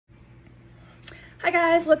Hi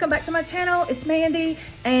guys, welcome back to my channel. It's Mandy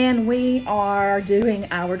and we are doing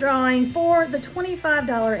our drawing for the $25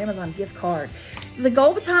 Amazon gift card. The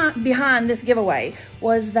goal behind this giveaway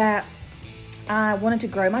was that I wanted to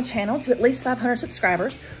grow my channel to at least 500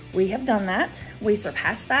 subscribers. We have done that. We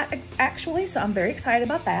surpassed that actually, so I'm very excited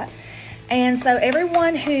about that. And so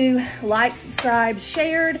everyone who liked, subscribed,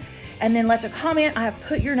 shared, and then left a comment, I have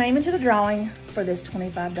put your name into the drawing for this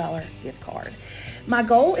 $25 gift card. My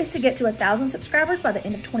goal is to get to 1,000 subscribers by the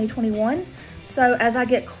end of 2021. So as I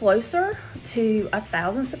get closer to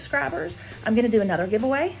 1,000 subscribers, I'm gonna do another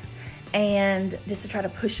giveaway and just to try to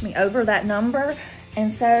push me over that number.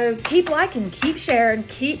 And so keep liking, keep sharing,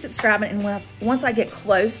 keep subscribing. And once I get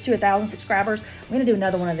close to 1,000 subscribers, I'm gonna do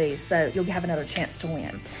another one of these. So you'll have another chance to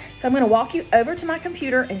win. So I'm gonna walk you over to my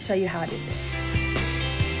computer and show you how I did this.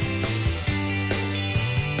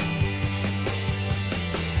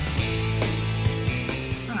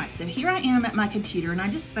 So here I am at my computer and I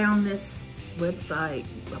just found this website,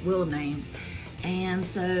 Wheel of Names. And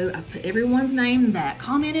so I put everyone's name that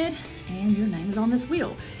commented and your name is on this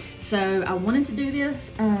wheel. So I wanted to do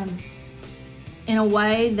this in a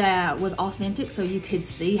way that was authentic so you could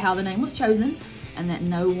see how the name was chosen and that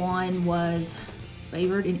no one was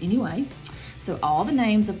favored in any way. So all the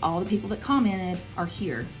names of all the people that commented are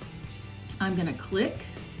here. I'm gonna click.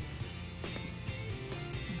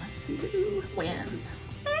 Let's see who wins.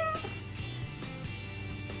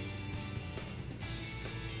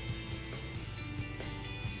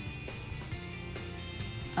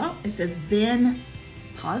 Oh, it says Ben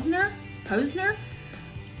Posner.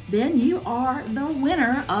 Ben, you are the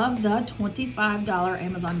winner of the $25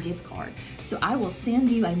 Amazon gift card. So I will send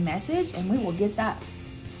you a message and we will get that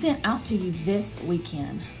sent out to you this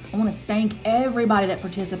weekend. I want to thank everybody that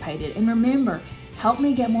participated. And remember, help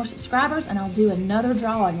me get more subscribers and I'll do another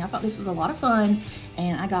drawing. I thought this was a lot of fun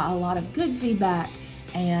and I got a lot of good feedback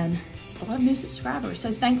and a lot of new subscribers.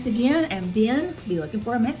 So thanks again, and Ben, be looking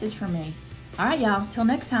for a message from me. All right, y'all, till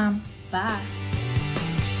next time, bye.